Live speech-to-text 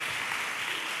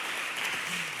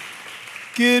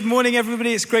Good morning,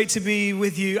 everybody. It's great to be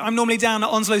with you. I'm normally down at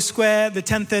Onslow Square, the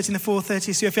 10:30 and the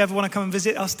 4:30. So if you ever want to come and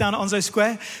visit us down at Onslow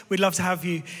Square, we'd love to have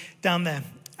you down there.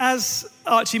 As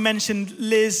Archie mentioned,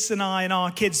 Liz and I and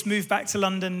our kids moved back to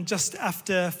London just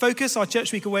after Focus, our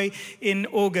church week away in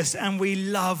August. And we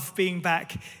love being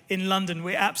back in London.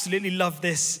 We absolutely love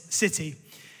this city.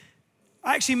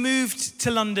 I actually moved to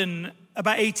London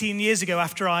about 18 years ago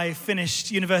after I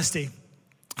finished university.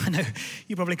 I know,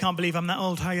 you probably can't believe I'm that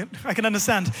old, I can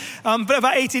understand. But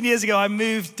about 18 years ago, I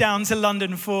moved down to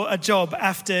London for a job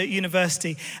after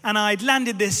university. And I'd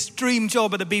landed this dream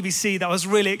job at the BBC that I was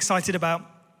really excited about.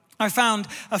 I found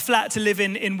a flat to live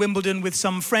in Wimbledon with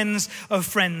some friends of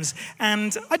friends.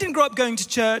 And I didn't grow up going to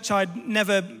church. I'd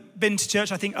never been to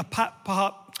church, I think,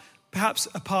 perhaps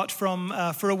apart from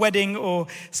for a wedding or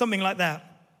something like that.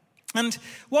 And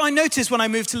what I noticed when I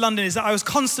moved to London is that I was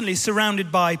constantly surrounded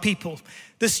by people.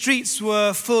 The streets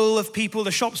were full of people.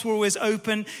 The shops were always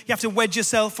open. You have to wedge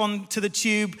yourself onto the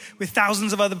tube with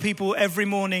thousands of other people every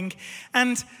morning.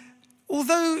 And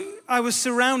although I was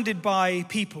surrounded by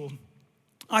people,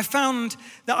 I found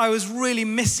that I was really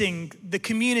missing the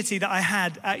community that I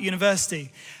had at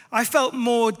university. I felt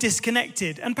more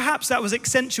disconnected, and perhaps that was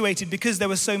accentuated because there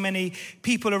were so many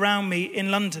people around me in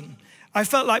London. I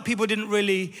felt like people didn't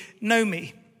really know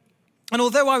me. And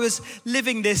although I was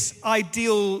living this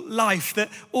ideal life that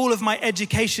all of my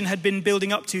education had been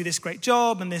building up to, this great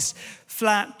job and this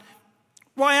flat,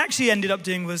 what I actually ended up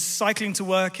doing was cycling to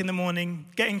work in the morning,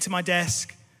 getting to my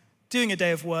desk, doing a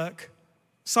day of work,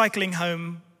 cycling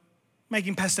home,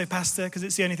 making pesto pasta because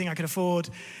it's the only thing I could afford,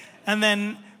 and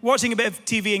then watching a bit of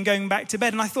TV and going back to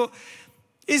bed. And I thought,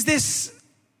 is this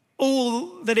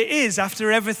all that it is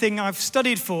after everything I've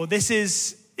studied for? This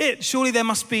is it. Surely there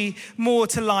must be more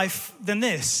to life than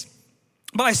this.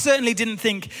 But I certainly didn't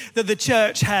think that the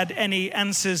church had any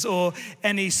answers or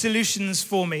any solutions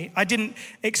for me. I didn't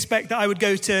expect that I would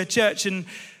go to church and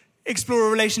explore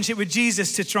a relationship with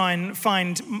Jesus to try and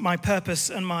find my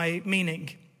purpose and my meaning.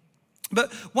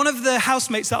 But one of the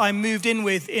housemates that I moved in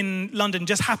with in London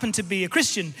just happened to be a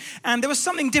Christian. And there was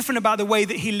something different about the way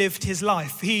that he lived his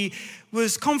life. He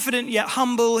was confident yet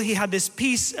humble. He had this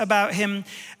peace about him.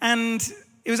 And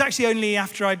it was actually only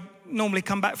after I'd normally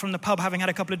come back from the pub having had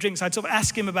a couple of drinks, I'd sort of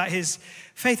ask him about his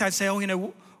faith. I'd say,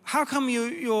 how come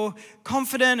you're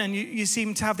confident and you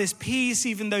seem to have this peace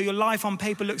even though your life on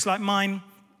paper looks like mine?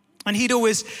 And he'd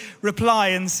always reply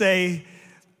and say,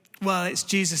 well, it's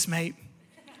Jesus, mate.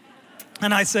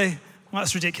 And I'd say, well,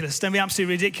 that's ridiculous. Don't be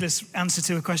absolutely ridiculous answer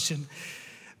to a question.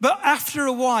 But after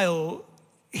a while,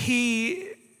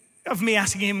 of me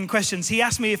asking him questions, he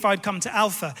asked me if I'd come to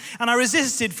Alpha. And I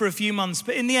resisted for a few months.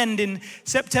 But in the end, in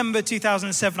September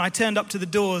 2007, I turned up to the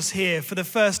doors here for the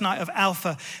first night of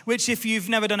Alpha, which if you've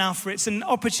never done Alpha, it's an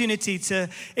opportunity to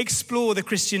explore the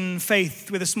Christian faith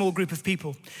with a small group of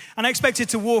people. And I expected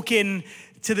to walk in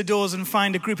to the doors and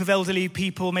find a group of elderly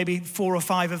people, maybe 4 or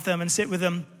 5 of them, and sit with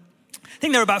them. I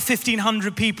think there were about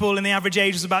 1,500 people and the average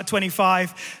age was about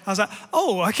 25. I was like,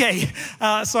 oh, okay.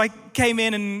 So I came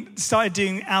in and started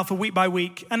doing Alpha week by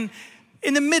week. And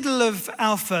in the middle of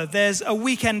Alpha, there's a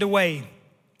weekend away,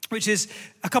 which is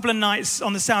a couple of nights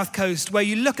on the south coast where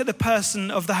you look at the person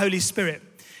of the Holy Spirit.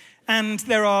 And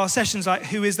there are sessions like,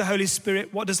 who is the Holy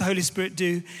Spirit? What does the Holy Spirit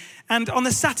do? And on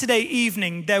the Saturday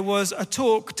evening, there was a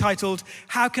talk titled,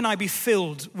 How Can I Be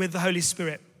Filled with the Holy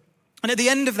Spirit? And at the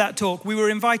end of that talk, we were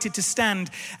invited to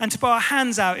stand and to put our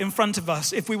hands out in front of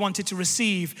us if we wanted to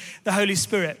receive the Holy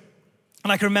Spirit.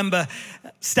 And I can remember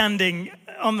standing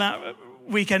on that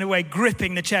weekend away,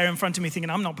 gripping the chair in front of me,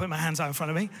 thinking, I'm not putting my hands out in front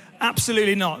of me.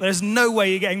 Absolutely not. There's no way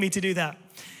you're getting me to do that.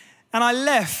 And I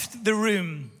left the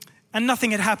room and nothing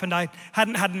had happened. I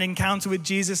hadn't had an encounter with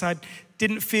Jesus. I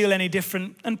didn't feel any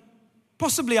different. And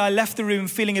possibly I left the room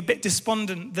feeling a bit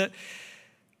despondent that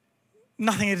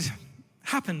nothing had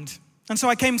happened. And so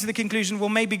I came to the conclusion, well,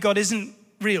 maybe God isn't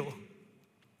real.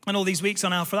 And all these weeks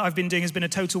on Alpha that I've been doing has been a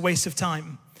total waste of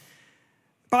time.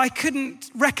 But I couldn't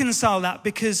reconcile that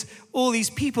because all these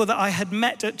people that I had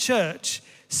met at church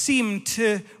seemed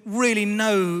to really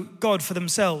know God for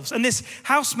themselves. And this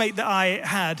housemate that I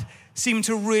had seemed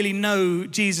to really know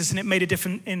Jesus, and it made a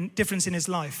difference in his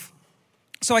life.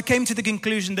 So I came to the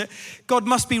conclusion that God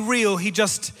must be real, he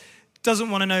just doesn't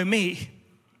want to know me.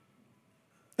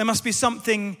 There must be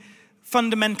something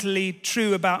fundamentally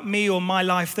true about me or my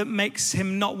life that makes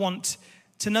him not want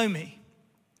to know me.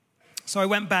 So I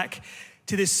went back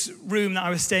to this room that I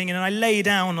was staying in and I lay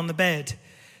down on the bed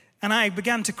and I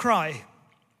began to cry.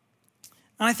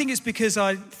 And I think it's because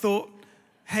I thought,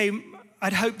 hey,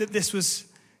 I'd hoped that this was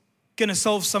going to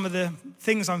solve some of the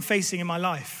things I'm facing in my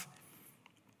life.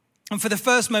 And for the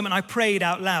first moment, I prayed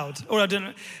out loud. Or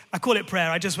I call it prayer.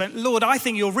 I just went, Lord, I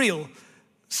think you're real.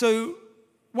 So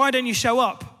why don't you show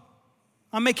up?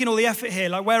 I'm making all the effort here.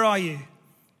 Like, where are you?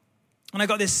 And I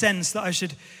got this sense that I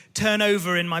should turn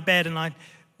over in my bed, and I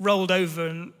rolled over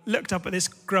and looked up at this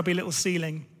grubby little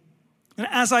ceiling. And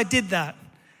as I did that,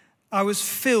 I was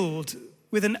filled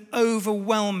with an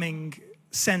overwhelming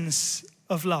sense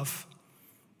of love,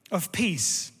 of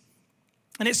peace.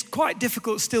 And it's quite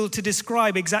difficult still to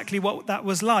describe exactly what that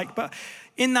was like. But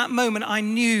in that moment, I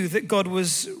knew that God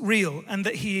was real and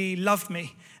that he loved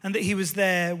me and that he was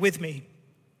there with me.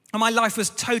 And my life was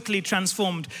totally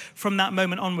transformed from that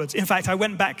moment onwards. In fact, I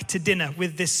went back to dinner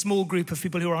with this small group of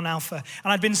people who were on Alpha.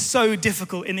 And I'd been so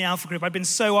difficult in the Alpha group. I'd been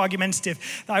so argumentative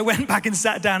that I went back and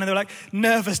sat down, and they were like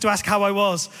nervous to ask how I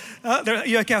was. They're like,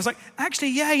 you okay? I was like,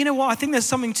 actually, yeah, you know what? I think there's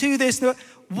something to this. They're like,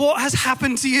 what has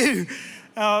happened to you?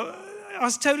 I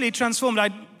was totally transformed.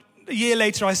 A year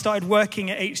later, I started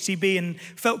working at HTB and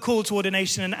felt called to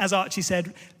ordination. And as Archie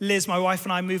said, Liz, my wife,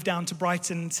 and I moved down to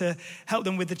Brighton to help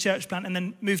them with the church plant, and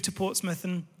then moved to Portsmouth.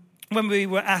 And when we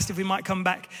were asked if we might come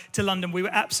back to London, we were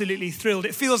absolutely thrilled.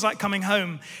 It feels like coming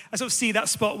home. I sort of see that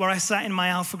spot where I sat in my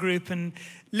Alpha group, and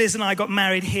Liz and I got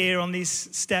married here on these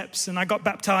steps, and I got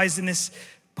baptized in this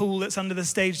pool that's under the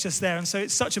stage just there. And so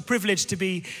it's such a privilege to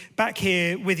be back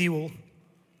here with you all.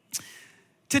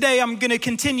 Today, I'm going to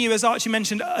continue, as Archie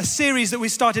mentioned, a series that we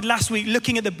started last week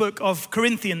looking at the book of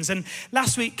Corinthians. And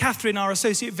last week, Catherine, our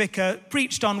associate vicar,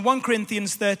 preached on 1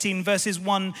 Corinthians 13, verses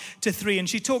 1 to 3. And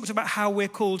she talked about how we're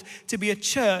called to be a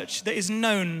church that is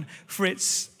known for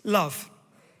its love.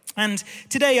 And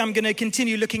today, I'm going to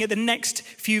continue looking at the next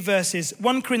few verses,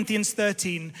 1 Corinthians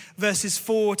 13, verses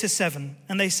 4 to 7.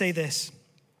 And they say this: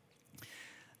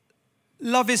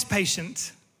 Love is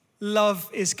patient. Love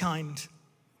is kind.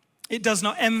 It does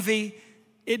not envy,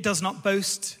 it does not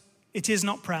boast, it is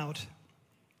not proud.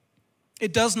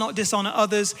 It does not dishonor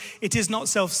others, it is not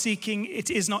self-seeking,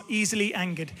 it is not easily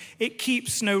angered. It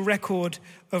keeps no record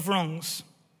of wrongs.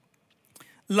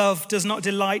 Love does not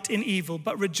delight in evil,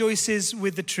 but rejoices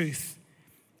with the truth.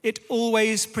 It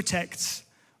always protects,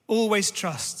 always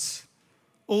trusts,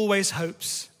 always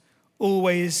hopes,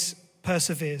 always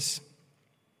perseveres.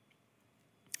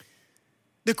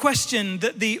 The question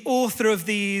that the author of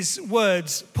these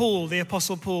words, Paul, the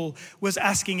Apostle Paul, was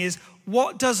asking is,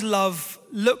 what does love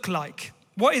look like?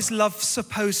 What is love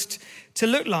supposed to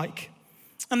look like?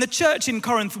 And the church in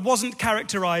Corinth wasn't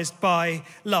characterized by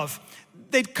love.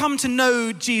 They'd come to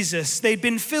know Jesus. They'd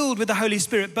been filled with the Holy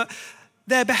Spirit, but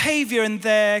their behavior and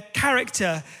their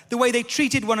character, the way they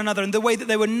treated one another and the way that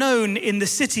they were known in the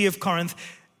city of Corinth,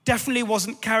 definitely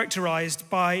wasn't characterized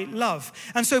by love.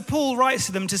 And so Paul writes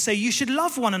to them to say, you should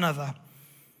love one another.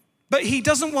 But he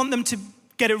doesn't want them to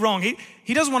get it wrong.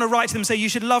 He doesn't want to write to them and say, you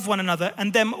should love one another,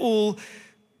 and them all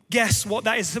guess what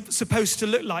that is supposed to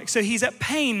look like. So he's at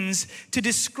pains to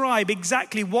describe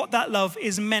exactly what that love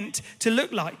is meant to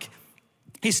look like.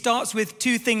 He starts with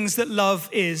 2 things that love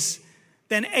is,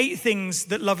 then 8 things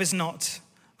that love is not,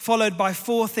 followed by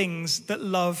 4 things that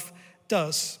love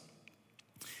does.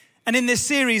 And in this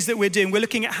series that we're doing, we're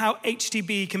looking at how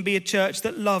HTB can be a church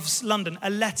that loves London, a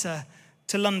letter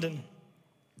to London.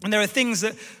 And there are things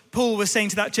that Paul was saying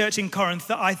to that church in Corinth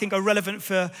that I think are relevant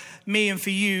for me and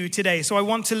for you today. So I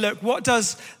want to look, what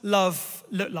does love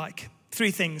look like?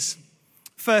 3 things.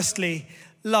 Firstly,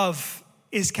 love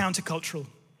is countercultural.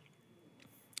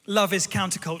 Love is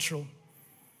countercultural.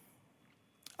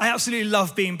 I absolutely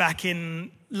love being back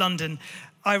in London.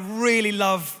 I really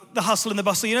love the hustle and the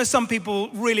bustle. You know, some people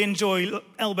really enjoy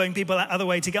elbowing people out of the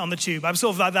way to get on the tube. I'm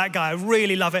sort of like that guy. I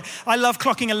really love it. I love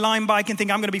clocking a Lime bike and think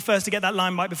I'm going to be first to get that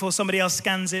Lime bike before somebody else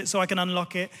scans it so I can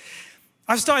unlock it.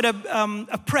 I've started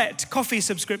a Pret coffee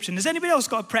subscription. Has anybody else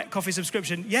got a Pret coffee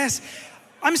subscription? Yes.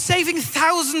 I'm saving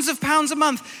thousands of pounds a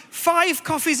month. 5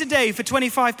 coffees a day for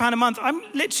 £25 a month. I'm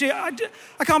literally, I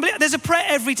can't believe it. There's a Pret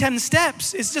every 10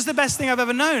 steps. It's just the best thing I've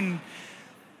ever known.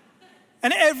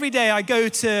 And every day I go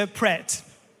to Pret,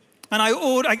 and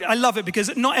I love it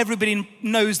because not everybody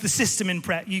knows the system in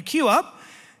Pret. You queue up,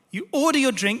 you order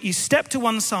your drink, you step to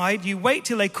one side, you wait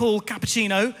till they call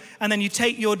cappuccino, and then you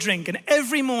take your drink. And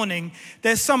every morning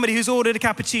there's somebody who's ordered a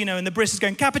cappuccino, and the barista's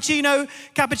going, cappuccino,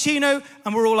 cappuccino,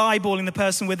 and we're all eyeballing the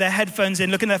person with their headphones in,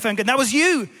 looking at their phone, going, that was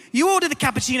you. You ordered the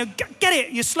cappuccino. Get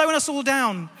it. You're slowing us all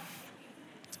down.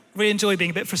 Really enjoy being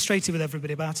a bit frustrated with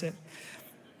everybody about it.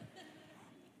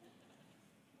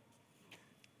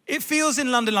 It feels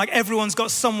in London like everyone's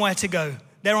got somewhere to go.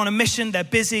 They're on a mission, they're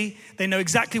busy, they know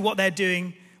exactly what they're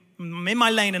doing. I'm in my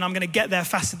lane and I'm going to get there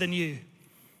faster than you.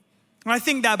 And I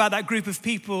think that about that group of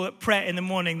people at Pret in the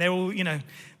morning. They're all,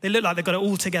 they look like they've got it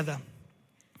all together.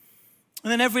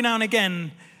 And then every now and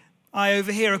again, I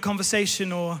overhear a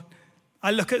conversation or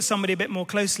I look at somebody a bit more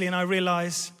closely and I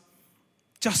realize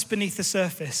just beneath the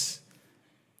surface,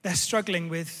 they're struggling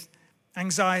with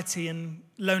anxiety and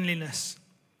loneliness,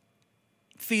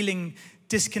 feeling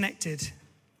disconnected.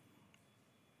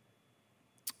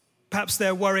 Perhaps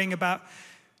they're worrying about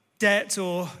debt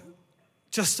or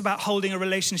just about holding a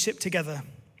relationship together.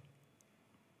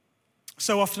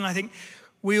 So often I think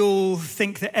we all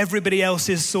think that everybody else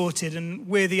is sorted and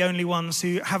we're the only ones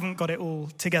who haven't got it all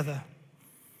together.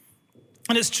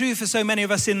 And it's true for so many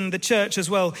of us in the church as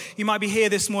well. You might be here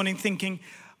this morning thinking,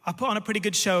 I put on a pretty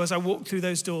good show as I walk through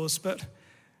those doors, but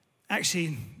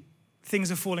actually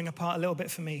things are falling apart a little bit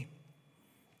for me.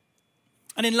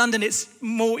 And in London, it's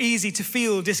more easy to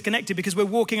feel disconnected because we're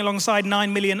walking alongside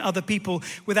 9 million other people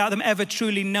without them ever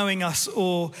truly knowing us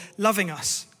or loving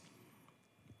us.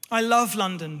 I love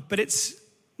London, but it's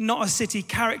not a city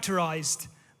characterized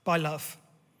by love.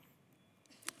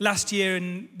 Last year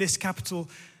in this capital,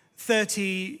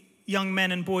 30 young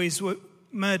men and boys were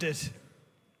murdered.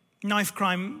 Knife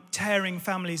crime tearing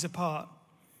families apart.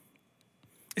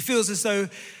 It feels as though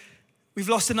we've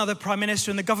lost another prime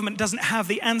minister and the government doesn't have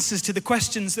the answers to the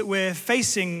questions that we're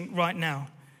facing right now.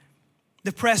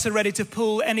 The press are ready to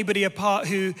pull anybody apart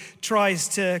who tries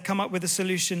to come up with a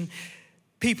solution.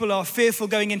 People are fearful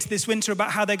going into this winter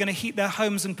about how they're going to heat their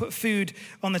homes and put food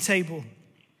on the table.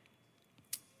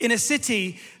 In a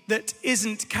city that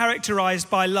isn't characterized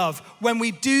by love, when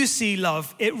we do see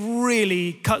love, it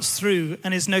really cuts through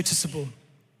and is noticeable.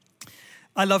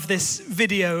 I love this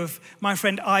video of my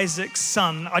friend Isaac's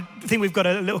son. I think we've got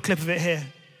a little clip of it here.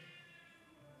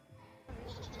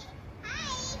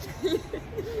 Hi.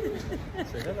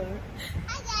 Say hello.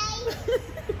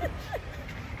 Hi.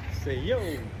 Say yo.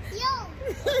 Yo. Yo,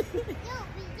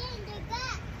 we getting the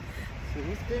back. So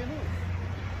what's going on?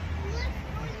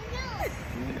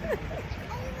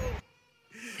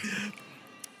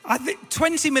 I think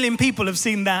 20 million people have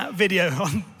seen that video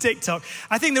on TikTok.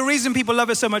 I think the reason people love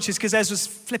it so much is because Ezra's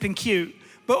flipping cute,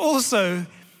 but also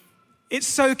it's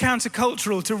so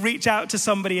countercultural to reach out to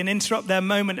somebody and interrupt their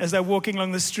moment as they're walking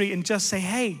along the street and just say,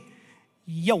 hey,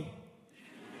 yo.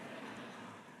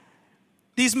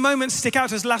 These moments stick out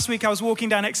to us. Last week I was walking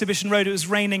down Exhibition Road, it was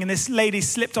raining, and this lady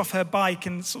slipped off her bike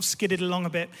and sort of skidded along a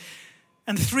bit.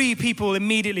 And 3 people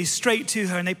immediately straight to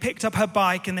her, and they picked up her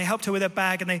bike and they helped her with her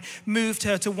bag and they moved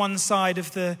her to one side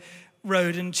of the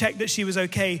road and checked that she was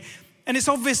okay. And it's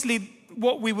obviously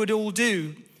what we would all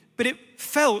do, but it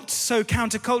felt so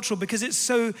countercultural because it's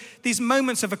so, these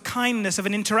moments of a kindness, of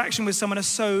an interaction with someone are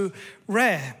so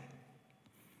rare.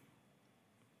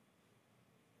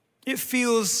 It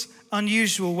feels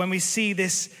unusual when we see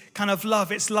this kind of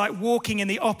love. It's like walking in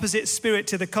the opposite spirit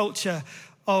to the culture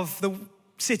of the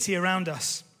city around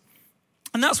us.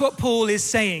 And that's what Paul is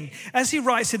saying. As he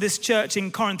writes to this church in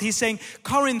Corinth, he's saying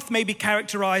Corinth may be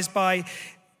characterized by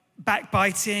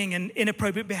backbiting and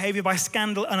inappropriate behavior, by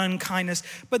scandal and unkindness,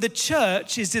 but the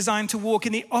church is designed to walk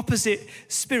in the opposite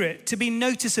spirit, to be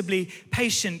noticeably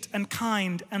patient and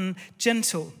kind and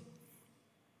gentle.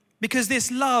 Because this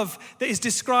love that is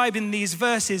described in these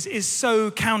verses is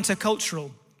so countercultural.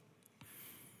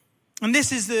 And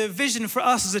this is the vision for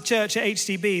us as a church at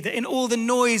HTB, that in all the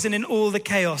noise and in all the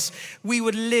chaos, we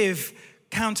would live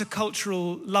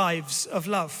countercultural lives of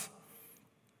love.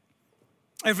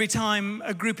 Every time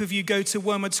a group of you go to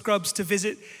Wormwood Scrubs to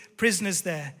visit prisoners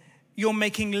there, you're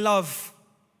making love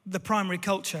the primary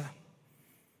culture.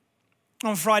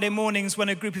 On Friday mornings, when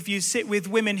a group of you sit with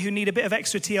women who need a bit of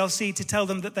extra TLC to tell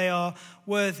them that they are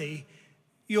worthy,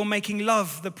 you're making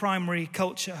love the primary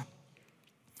culture.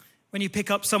 When you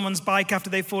pick up someone's bike after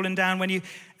they've fallen down, when you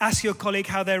ask your colleague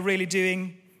how they're really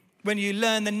doing, when you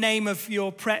learn the name of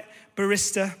your Pret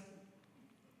barista,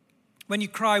 when you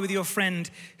cry with your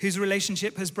friend whose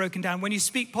relationship has broken down, when you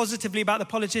speak positively about the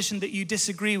politician that you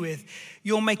disagree with,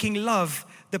 you're making love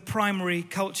the primary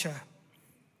culture.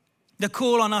 The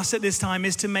call on us at this time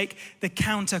is to make the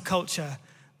counterculture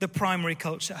the primary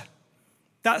culture.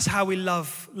 That's how we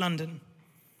love London.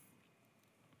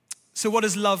 So what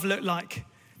does love look like?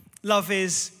 Love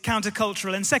is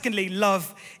countercultural. And secondly,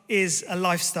 love is a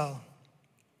lifestyle.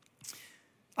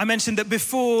 I mentioned that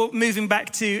before moving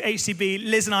back to HTB,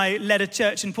 Liz and I led a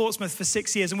church in Portsmouth for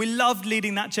 6 years, and we loved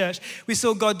leading that church. We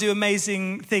saw God do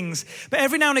amazing things. But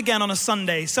every now and again on a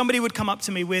Sunday, somebody would come up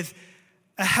to me with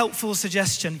a helpful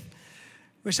suggestion,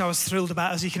 which I was thrilled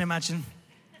about, as you can imagine.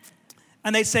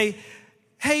 And they'd say,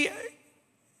 hey,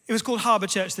 it was called Harbour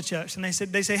Church, the church. And they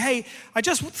say, hey, I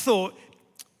just thought,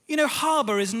 you know,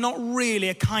 Harbour is not really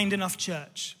a kind enough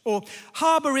church. Or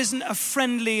Harbour isn't a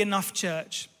friendly enough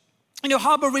church.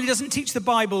 Harbour really doesn't teach the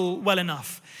Bible well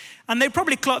enough. And they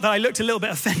probably clocked that I looked a little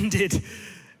bit offended.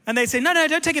 And they'd say, no,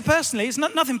 don't take it personally. It's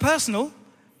nothing personal.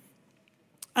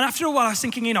 And after a while, I was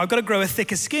thinking, I've got to grow a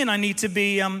thicker skin. I need to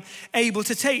be able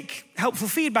to take helpful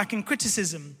feedback and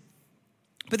criticism.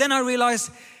 But then I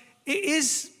realized it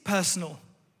is personal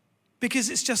because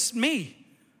it's just me.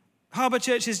 Harbour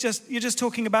Church is you're just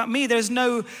talking about me. There's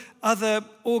no other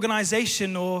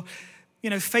organization or,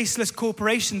 faceless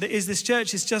corporation that is this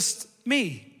church. It's just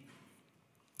me.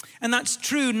 And that's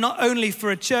true not only for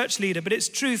a church leader, but it's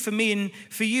true for me and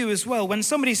for you as well. When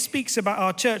somebody speaks about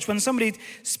our church, when somebody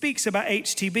speaks about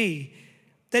HTB,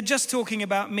 they're just talking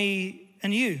about me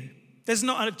and you. There's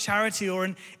not a charity or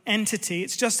an entity.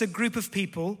 It's just a group of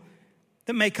people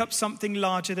that make up something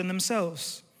larger than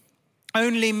themselves.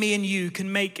 Only me and you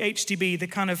can make HTB the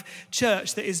kind of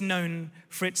church that is known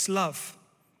for its love.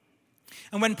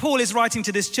 And when Paul is writing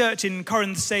to this church in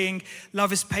Corinth saying,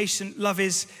 love is patient, love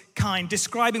is kind,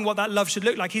 describing what that love should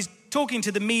look like, he's talking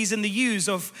to the me's and the you's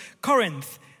of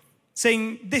Corinth,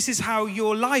 saying this is how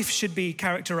your life should be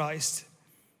characterized.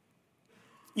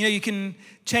 You can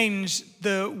change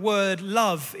the word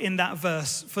love in that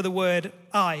verse for the word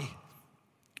I.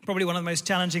 Probably one of the most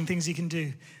challenging things you can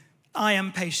do. I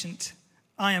am patient.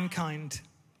 I am kind.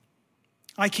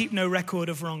 I keep no record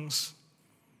of wrongs.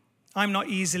 I'm not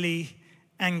easily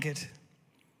angered.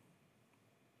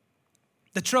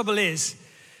 The trouble is,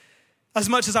 as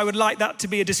much as I would like that to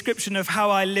be a description of how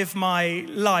I live my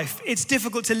life, it's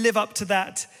difficult to live up to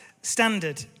that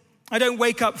standard. I don't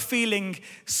wake up feeling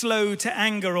slow to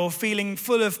anger or feeling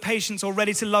full of patience or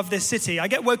ready to love this city. I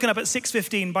get woken up at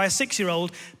 6:15 by a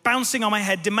 6-year-old bouncing on my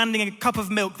head, demanding a cup of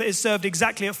milk that is served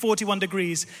exactly at 41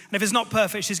 degrees. And if it's not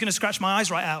perfect, she's going to scratch my eyes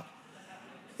right out.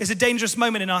 It's a dangerous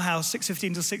moment in our house,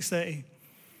 6:15 till 6:30.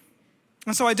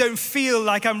 And so I don't feel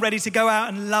like I'm ready to go out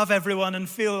and love everyone and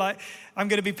feel like I'm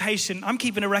going to be patient. I'm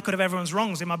keeping a record of everyone's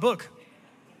wrongs in my book.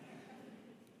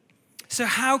 So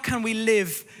how can we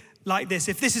live like this?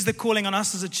 If this is the calling on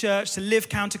us as a church to live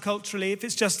counterculturally, if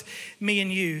it's just me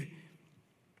and you,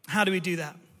 how do we do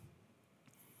that?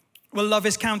 Well, love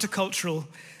is countercultural.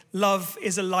 Love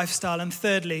is a lifestyle. And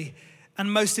thirdly,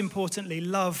 and most importantly,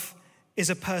 love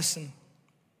is a person.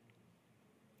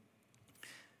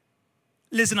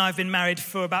 Liz and I have been married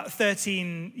for about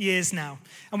 13 years now.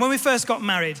 And when we first got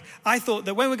married, I thought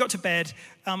that when we got to bed,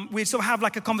 we'd sort of have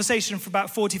like a conversation for about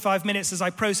 45 minutes as I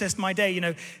processed my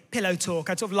day, pillow talk.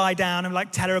 I'd sort of lie down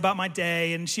and tell her about my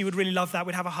day, and she would really love that.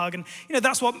 We'd have a hug, and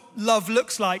that's what love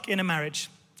looks like in a marriage.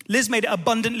 Liz made it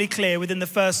abundantly clear within the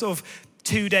first sort of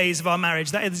 2 days of our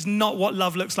marriage that is not what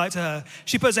love looks like to her.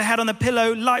 She puts her head on the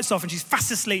pillow, lights off, and she's fast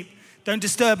asleep. Don't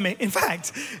disturb me. In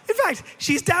fact,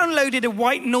 she's downloaded a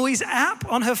white noise app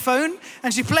on her phone,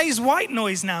 and she plays white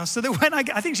noise now, so that when I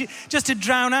think she, just to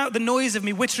drown out the noise of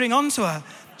me whittering onto her,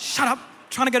 shut up,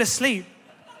 trying to go to sleep.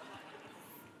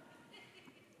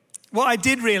 What I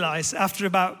did realize after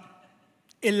about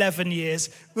 11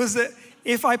 years was that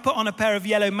if I put on a pair of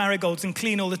yellow marigolds and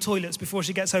clean all the toilets before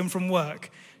she gets home from work,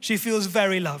 she feels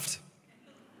very loved.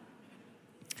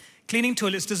 Cleaning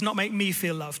toilets does not make me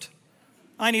feel loved.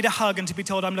 I need a hug and to be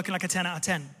told I'm looking like a 10 out of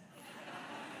 10.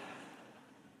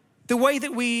 The way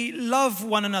that we love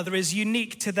one another is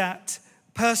unique to that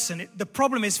person. The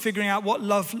problem is figuring out what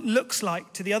love looks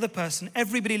like to the other person.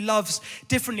 Everybody loves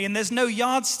differently, and there's no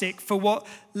yardstick for what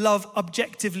love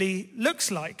objectively looks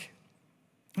like.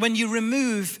 When you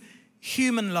remove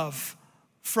human love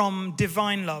from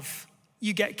divine love,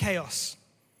 you get chaos.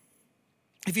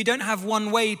 If you don't have one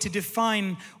way to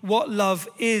define what love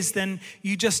is, then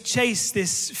you just chase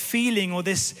this feeling or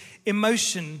this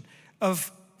emotion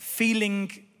of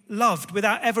feeling loved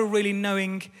without ever really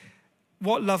knowing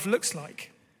what love looks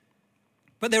like.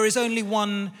 But there is only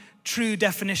one true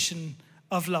definition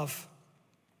of love,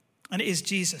 and it is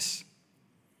Jesus.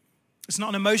 It's not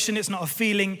an emotion, it's not a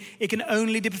feeling. It can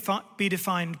only be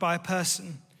defined by a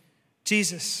person,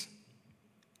 Jesus.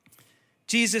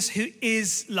 Jesus, who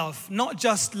is love, not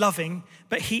just loving,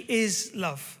 but he is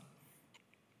love.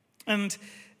 And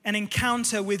an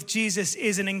encounter with Jesus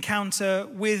is an encounter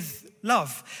with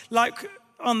love. Like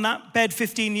on that bed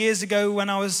 15 years ago when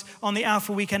I was on the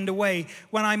Alpha Weekend away,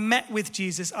 when I met with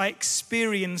Jesus, I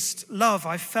experienced love.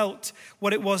 I felt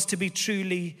what it was to be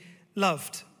truly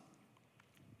loved.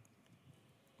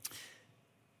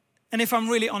 And if I'm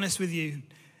really honest with you,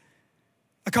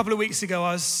 a couple of weeks ago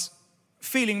I was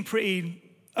feeling pretty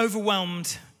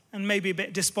overwhelmed and maybe a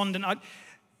bit despondent.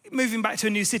 Moving back to a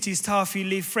new city is tough. You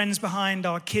leave friends behind.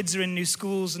 Our kids are in new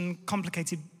schools and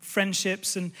complicated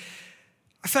friendships. And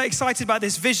I felt excited about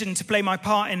this vision to play my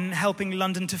part in helping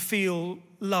London to feel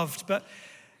loved. But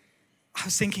I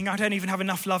was thinking, I don't even have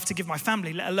enough love to give my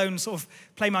family, let alone sort of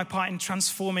play my part in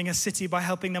transforming a city by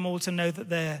helping them all to know that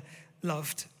they're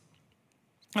loved.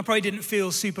 I probably didn't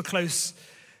feel super close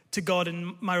to God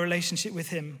in my relationship with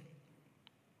him.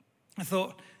 I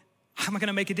thought, how am I going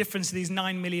to make a difference to these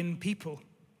 9 million people?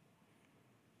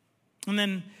 And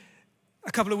then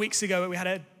a couple of weeks ago, we had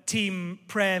a team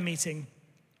prayer meeting,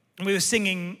 and we were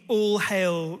singing All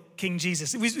Hail King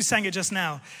Jesus. We sang it just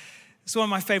now. It's one of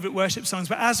my favorite worship songs.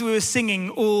 But as we were singing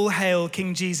All Hail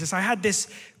King Jesus, I had this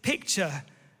picture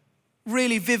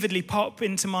really vividly pop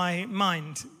into my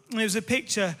mind. And it was a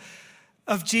picture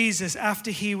of Jesus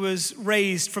after he was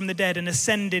raised from the dead and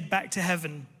ascended back to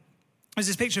heaven. There's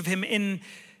this picture of him in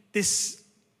this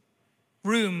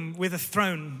room with a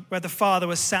throne where the Father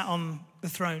was sat on the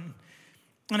throne.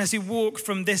 And as he walked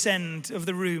from this end of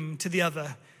the room to the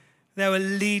other, there were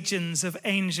legions of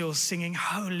angels singing,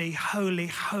 "Holy, holy,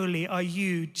 holy are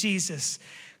you, Jesus,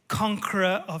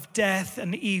 conqueror of death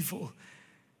and evil.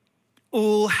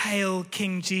 All hail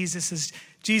King Jesus," as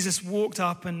Jesus walked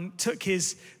up and took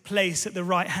his place at the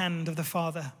right hand of the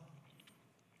Father.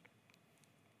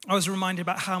 I was reminded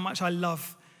about how much I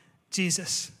love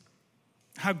Jesus,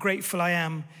 how grateful I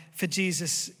am for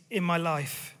Jesus in my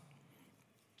life.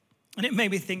 And it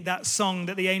made me think that song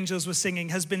that the angels were singing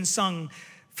has been sung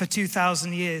for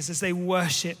 2,000 years as they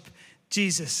worship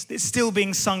Jesus. It's still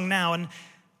being sung now. And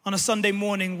on a Sunday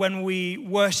morning when we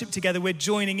worship together, we're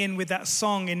joining in with that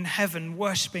song in heaven,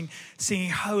 worshiping, singing,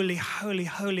 "Holy, holy,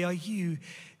 holy are you,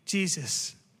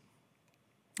 Jesus."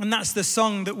 And that's the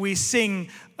song that we sing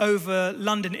over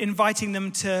London, inviting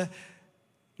them to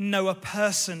know a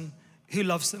person who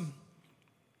loves them.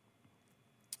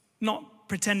 Not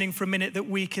pretending for a minute that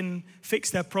we can fix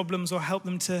their problems or help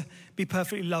them to be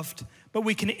perfectly loved, but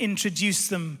we can introduce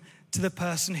them to the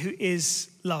person who is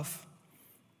love.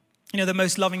 You know, the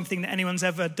most loving thing that anyone's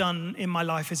ever done in my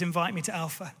life is invite me to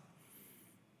Alpha,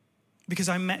 because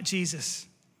I met Jesus,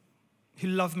 who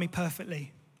loved me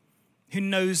perfectly, who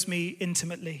knows me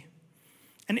intimately.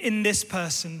 And in this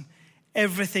person,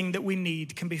 everything that we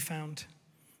need can be found.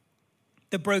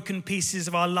 The broken pieces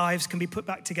of our lives can be put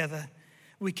back together.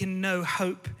 We can know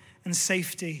hope and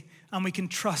safety, and we can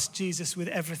trust Jesus with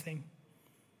everything.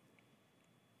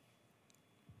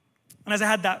 And as I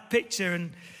had that picture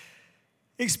and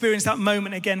experienced that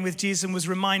moment again with Jesus and was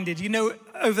reminded, you know,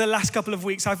 over the last couple of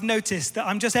weeks, I've noticed that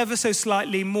I'm just ever so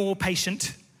slightly more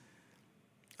patient.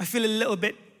 I feel a little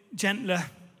bit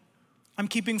gentler. I'm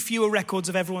keeping fewer records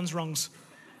of everyone's wrongs.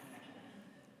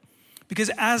 Because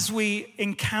as we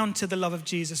encounter the love of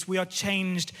Jesus, we are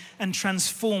changed and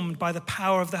transformed by the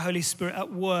power of the Holy Spirit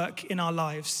at work in our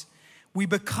lives. We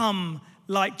become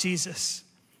like Jesus.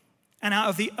 And out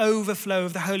of the overflow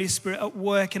of the Holy Spirit at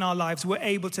work in our lives, we're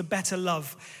able to better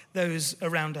love those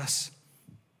around us.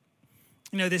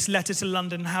 You know, this letter to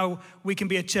London, how we can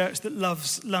be a church that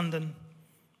loves London.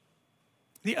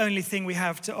 The only thing we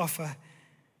have to offer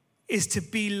is to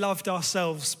be loved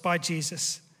ourselves by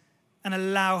Jesus and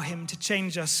allow him to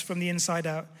change us from the inside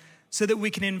out so that we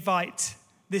can invite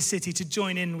this city to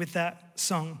join in with that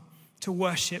song, to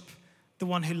worship the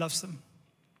one who loves them.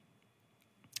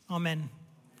 Amen.